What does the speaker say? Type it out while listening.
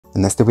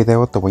En este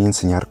video te voy a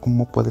enseñar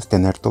cómo puedes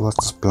tener todas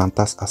tus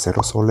plantas a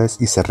 0 soles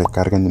y se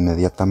recarguen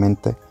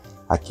inmediatamente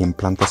aquí en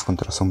Plantas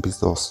contra Zombies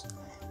 2.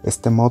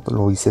 Este mod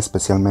lo hice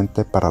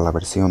especialmente para la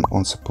versión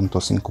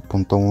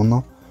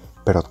 11.5.1,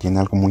 pero tiene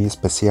algo muy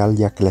especial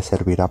ya que le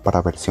servirá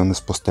para versiones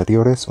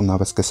posteriores una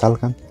vez que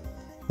salgan.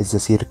 Es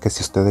decir, que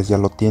si ustedes ya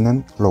lo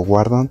tienen, lo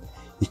guardan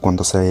y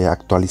cuando se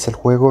actualice el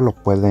juego lo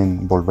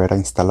pueden volver a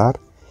instalar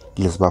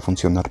y les va a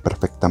funcionar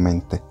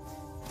perfectamente.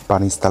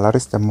 Para instalar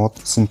este mod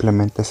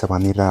simplemente se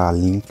van a ir al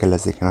link que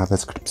les dejé en la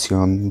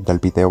descripción del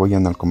video y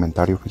en el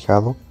comentario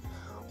fijado.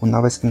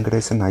 Una vez que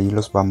ingresen ahí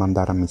los va a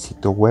mandar a mi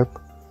sitio web.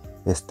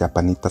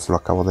 Apenitas lo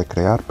acabo de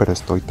crear, pero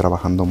estoy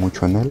trabajando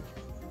mucho en él.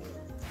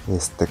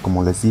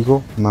 Como les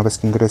digo, una vez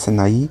que ingresen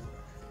ahí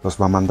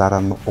los va a mandar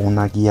a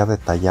una guía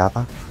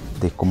detallada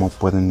de cómo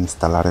pueden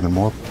instalar el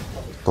mod,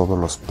 todos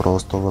los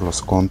pros, todos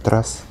los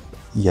contras,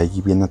 y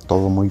allí viene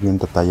todo muy bien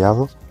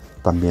detallado.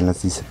 También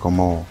les dice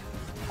cómo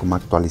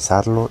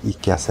actualizarlo y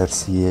qué hacer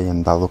si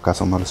en dado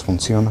caso no les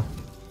funciona,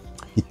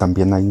 y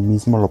también ahí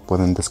mismo lo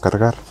pueden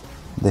descargar.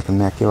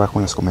 Déjenme aquí abajo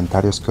en los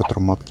comentarios qué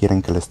otro mod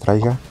quieren que les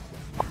traiga.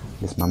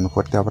 Les mando un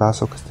fuerte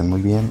abrazo, que estén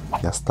muy bien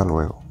y hasta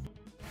luego.